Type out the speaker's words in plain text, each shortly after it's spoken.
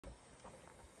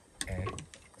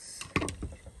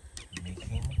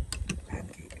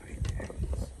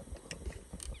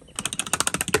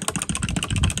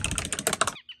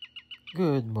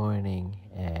Good morning,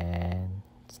 and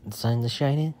the sun is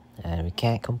shining, and we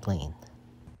can't complain.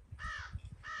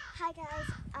 Hi guys,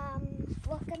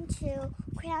 welcome to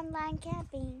Crown Line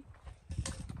Camping.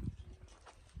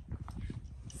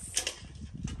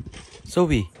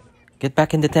 Sophie, get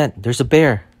back in the tent. There's a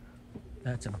bear.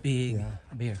 That's a big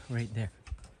bear right there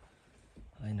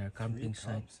in our camping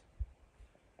site.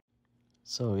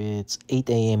 So it's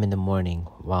 8 a.m. in the morning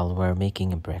while we're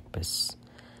making a breakfast.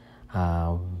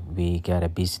 We got a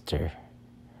visitor,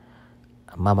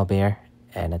 a mama bear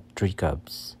and three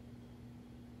cubs.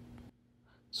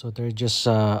 So they're just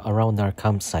around our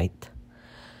campsite,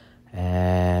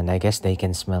 and I guess they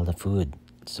can smell the food.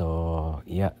 So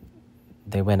yeah,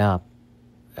 they went up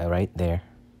right there.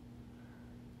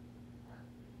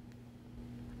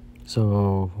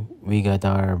 So we got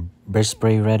our bear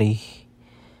spray ready,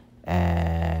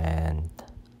 and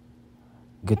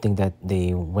good thing that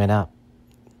they went up.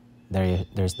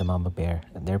 There's the mama bear.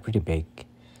 They're pretty big.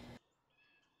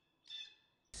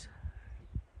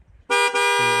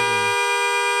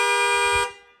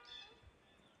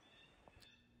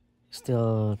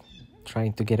 Still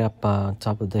trying to get up on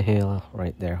top of the hill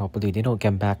right there. Hopefully they don't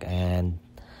come back. And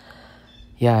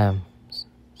yeah,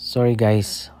 sorry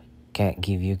guys, can't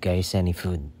give you guys any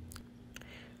food.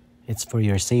 It's for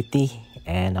your safety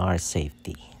and our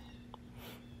safety.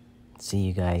 See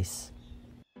you guys.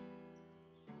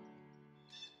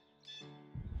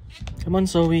 Come on,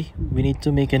 Zoe. We need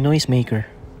to make a noisemaker.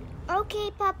 Okay,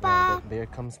 When Papa. the bear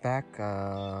comes back,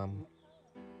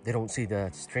 they don't see the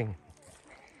string,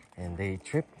 and they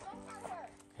trip.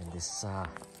 And this,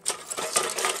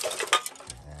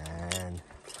 and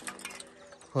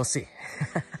we'll see.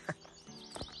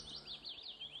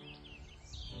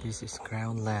 This is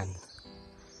Crown Land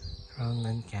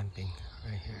camping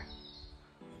right here.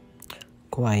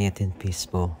 Quiet and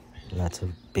peaceful. Lots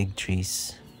of big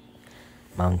trees,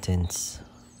 mountains.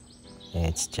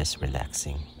 It's just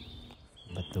relaxing.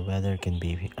 But the weather can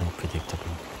be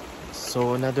unpredictable.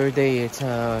 So another day, it's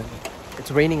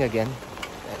raining again,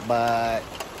 but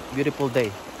beautiful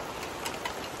day.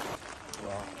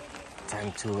 Well,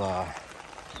 time to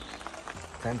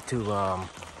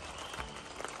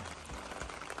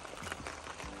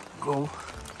go.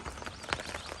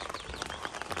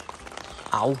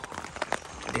 Ow,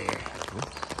 there.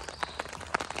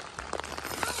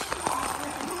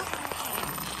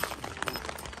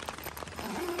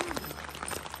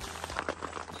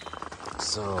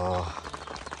 So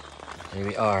here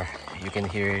we are. You can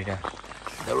hear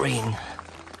the rain.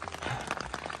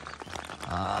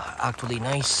 Actually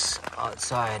nice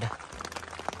outside,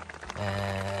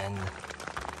 and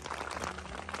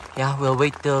yeah, we'll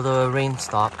wait till the rain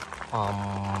stop.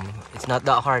 It's not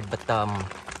that hard, but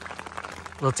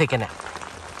we'll take a nap.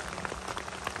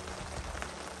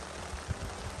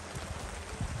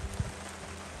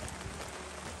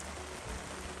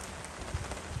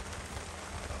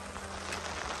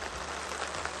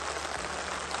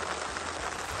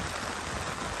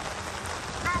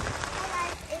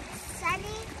 It's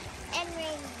sunny and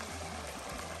rainy.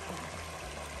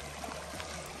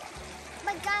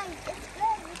 But guys, it's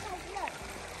good because look,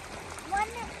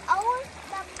 all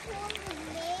the pools we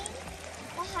made,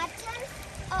 the huts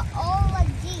are all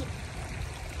deep.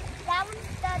 That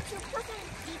one's the 2%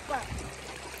 deeper.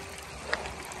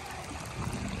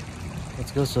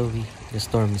 Let's go, Sophie. The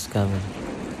storm is coming.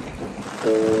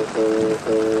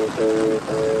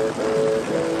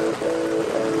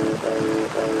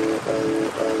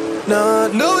 Now I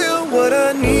know you're what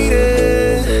I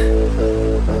needed.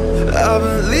 I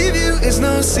believe you, it's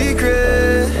no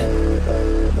secret.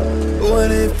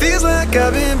 When it feels like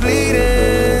I've been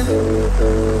bleeding,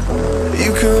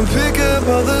 you can pick up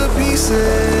all the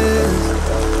pieces.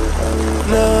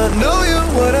 Now I know you're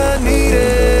what I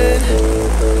needed.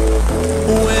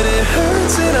 When it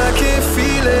hurts and I can't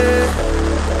feel it,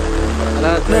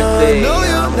 now I know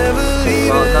you'll never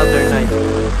leave Another it. night.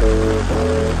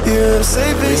 You're the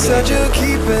safest that you're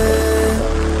keeping.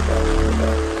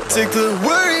 Take the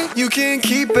worry, you can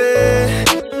keep it.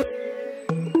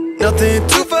 Nothing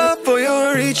too far for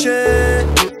your reaching.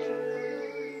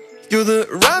 You're the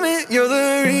rhyme, you're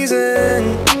the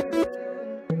reason.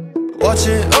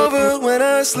 Watching over when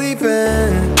I'm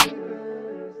sleeping.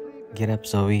 Get up,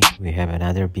 Zoe. We have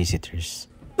another visitors.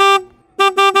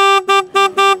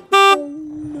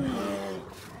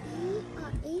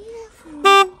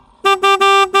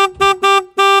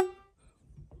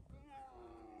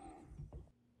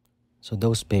 So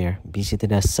those bear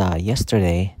visited us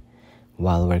yesterday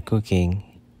while we're cooking,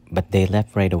 but they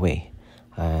left right away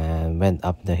and went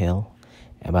up the hill.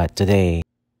 But today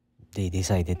they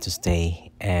decided to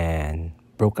stay and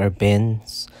broke our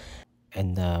bins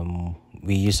and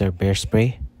we use our bear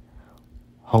spray,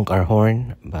 honk our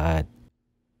horn, but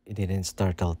it didn't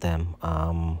startle them.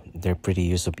 They're pretty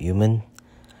used to human.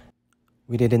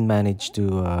 We didn't manage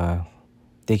to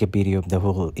take a video of the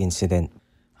whole incident.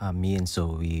 Me and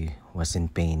Zoe was in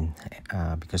pain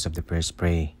because of the bear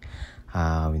spray.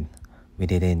 We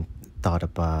didn't thought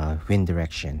of wind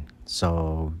direction,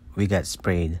 so we got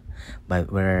sprayed,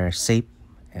 but we're safe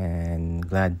and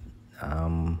glad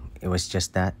it was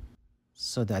just that.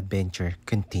 So the adventure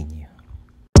continue.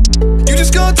 You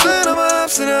just gonna turn on my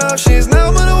ups and outs. She's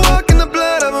now gonna walk in the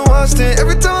blood. I've been watching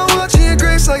every time I'm watching your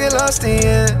grace, I get lost in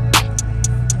it.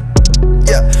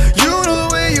 Yeah, you know the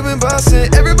way you've been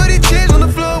bossing. Everybody change on the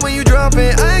floor when you drop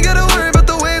it. I ain't gotta worry about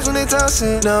the waves when they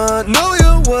tossing. Nah, I know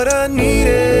you're what I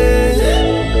needed.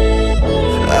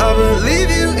 I believe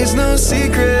you, it's no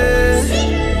secret.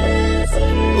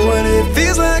 When it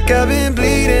feels like I've been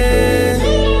bleeding,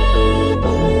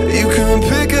 you can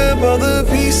pick up all the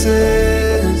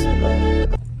pieces.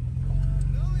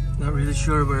 Not really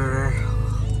sure where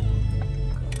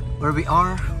we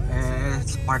are.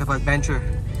 It's part of adventure.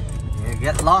 You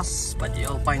get lost, but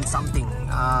you'll find something.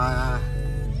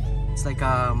 It's like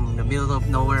the middle of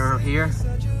nowhere here,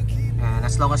 and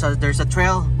as long as there's a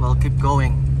trail, we'll keep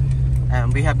going.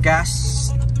 And we have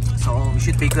gas, so we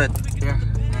should be good here,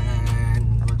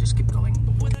 and we'll just keep going.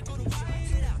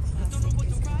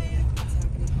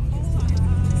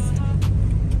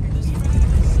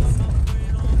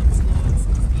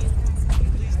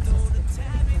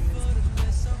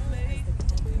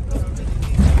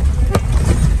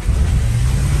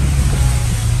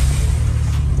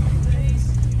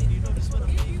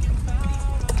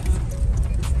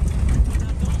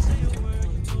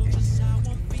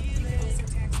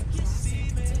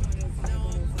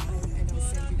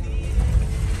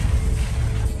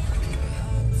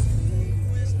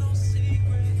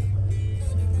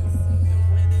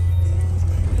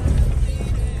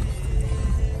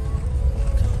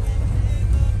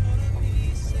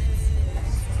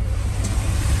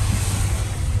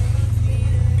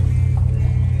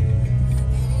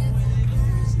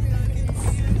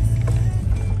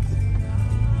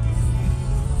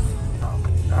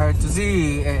 To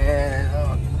see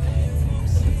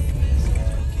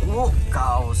oh,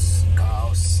 cows,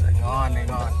 hang on,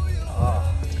 oh,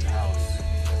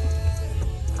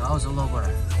 cows all over,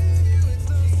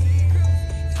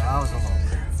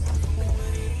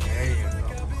 there you go,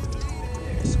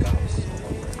 there's cows,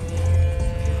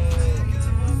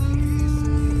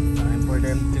 time for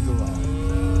them to go out.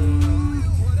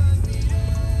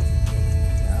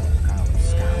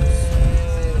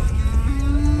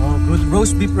 Good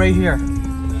roast beef right here.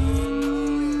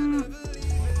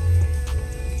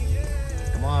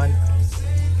 Come on.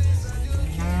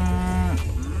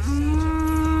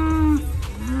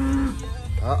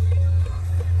 Oh.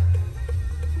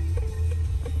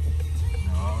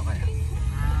 Okay.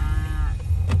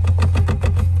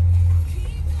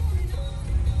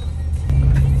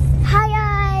 Hi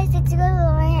guys, it's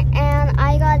Lauren, and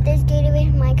I got this gateway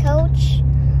from my coach.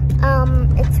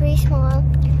 It's really small,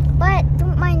 but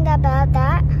don't mind about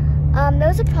that. There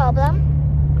was a problem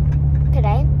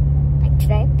today,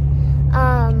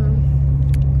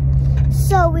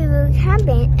 so we were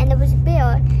camping and there was a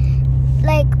bear,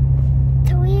 like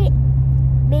 3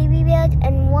 baby bears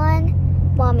and 1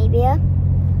 mommy bear.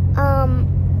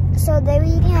 So they were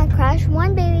eating a crash.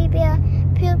 1 baby bear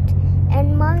pooped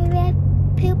and mommy bear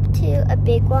pooped to a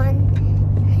big one.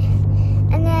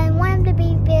 And then one of the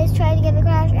baby bears tried to get the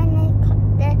crash, and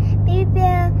then the baby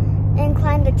bear and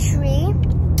climbed the tree.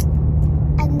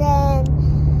 And then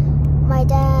my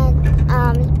dad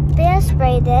bear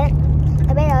sprayed it,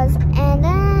 the bears, and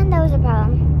then there was a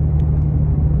problem.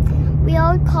 We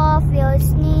all coughed, we all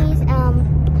sneezed,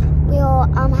 we all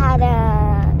had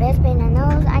a bear spray in the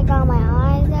nose. I got my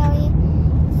eyes out.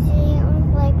 See, it was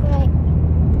like right,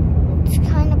 it's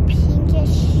kind of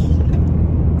pinkish.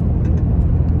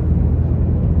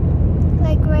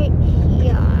 Like right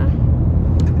here.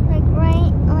 Like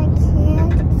right like here, I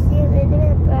can see a little bit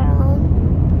of brown.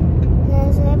 And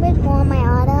there's a little bit more on my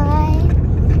other eye.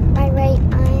 My right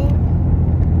eye.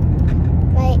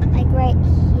 Like right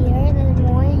here, there's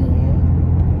more here.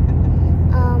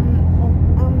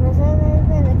 There's a little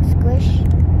bit of squish.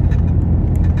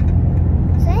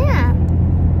 So yeah.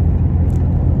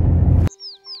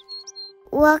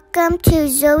 Welcome to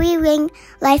Zoe Ring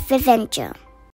Life Adventure.